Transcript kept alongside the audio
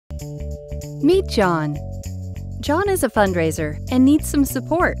Meet John. John is a fundraiser and needs some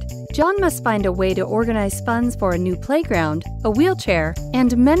support. John must find a way to organize funds for a new playground, a wheelchair,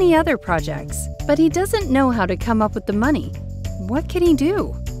 and many other projects. But he doesn't know how to come up with the money. What can he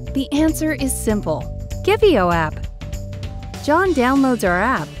do? The answer is simple. Giveo app. John downloads our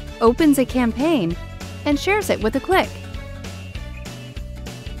app, opens a campaign, and shares it with a click.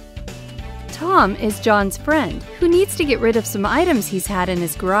 Tom is John's friend who needs to get rid of some items he's had in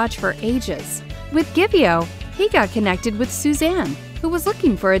his garage for ages. With Giveo, he got connected with Suzanne, who was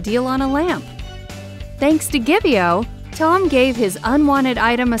looking for a deal on a lamp. Thanks to Giveo, Tom gave his unwanted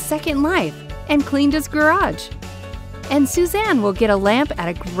item a second life and cleaned his garage. And Suzanne will get a lamp at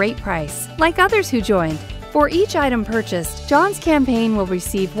a great price, like others who joined. For each item purchased, John's campaign will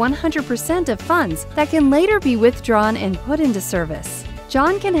receive 100% of funds that can later be withdrawn and put into service.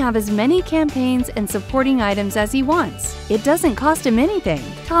 John can have as many campaigns and supporting items as he wants. It doesn't cost him anything.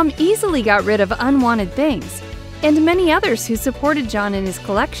 Tom easily got rid of unwanted things, and many others who supported John in his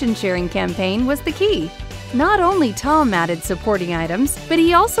collection sharing campaign was the key. Not only Tom added supporting items, but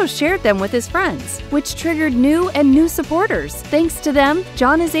he also shared them with his friends, which triggered new supporters. Thanks to them,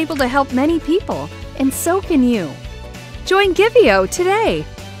 John is able to help many people, and so can you. Join Giveo today.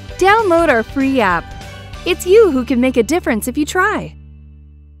 Download our free app. It's you who can make a difference if you try.